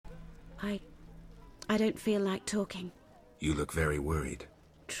I don't feel like talking. You look very worried.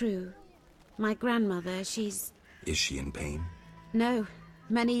 True. My grandmother, she's... Is she in pain? No.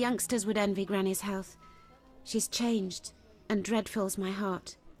 Many youngsters would envy Granny's health. She's changed, and dread fills my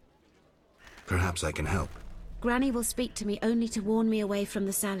heart. Perhaps I can help. Granny will speak to me only to warn me away from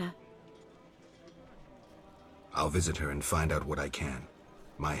the cellar. I'll visit her and find out what I can.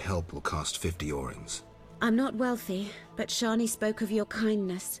 My help will cost 50 orens. I'm not wealthy, but Shani spoke of your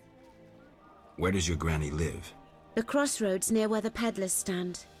kindness. Where does your granny live? The crossroads near where the peddlers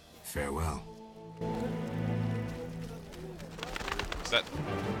stand. Farewell. Is that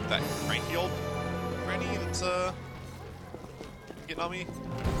cranky old granny that's getting on me?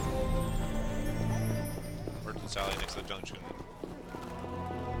 Merchant Sally next to the junction.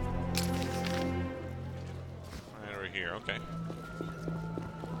 Right over here, okay.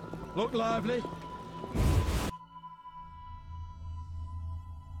 Look lively.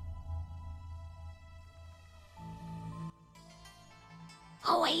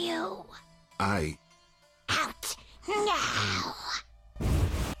 Who are you? Out now!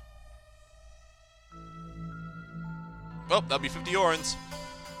 Well, that'll be 50 orens.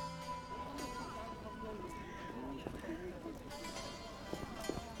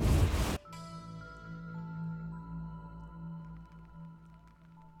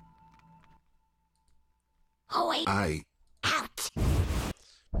 Who are you? Out!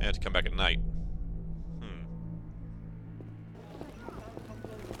 I have to come back at night.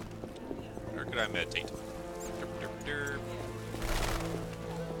 Where could I meditate? Derp, derp, derp.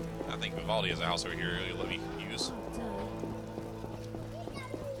 I think Vivaldi has a house over here he'll let me use.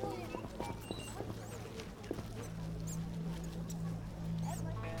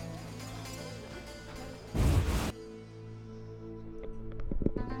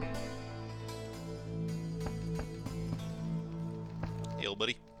 Hey, old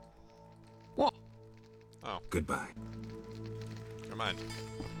buddy. What? Oh, Goodbye. never mind.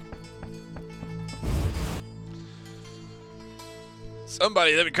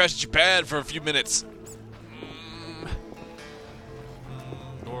 Somebody let me crash at your pad for a few minutes.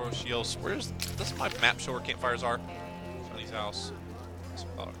 Door shields. Where's... Doesn't my map show where campfires are? Shawnee's house.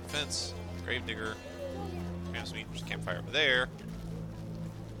 Fence. Gravedigger. Sweet. There's a campfire over there.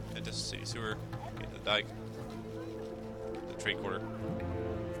 Dentist, city sewer. Get to the dike. The trade quarter.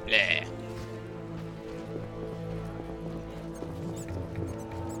 Blah.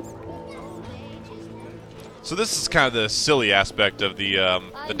 So this is kind of the silly aspect of the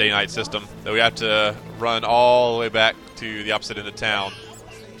day-night system, that we have to run all the way back to the opposite end of town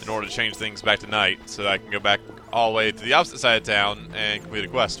in order to change things back to night, so that I can go back all the way to the opposite side of town and complete a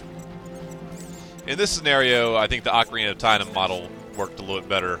quest. In this scenario, I think the Ocarina of Time model worked a little bit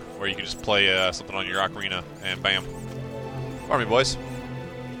better, where you can just play something on your Ocarina and bam. Pardon me, boys.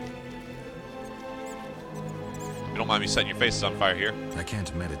 You don't mind me setting your faces on fire here. I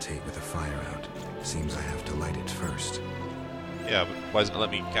can't meditate with a fire out. Seems I have to light it first. Yeah, but why doesn't it let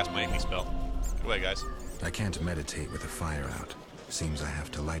me cast my AP spell? Good way, guys. I can't meditate with a fire out. Seems I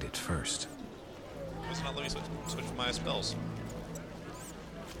have to light it first. Why does it not let me switch my spells?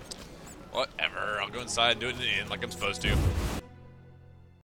 Whatever, I'll go inside and do it in the end like I'm supposed to.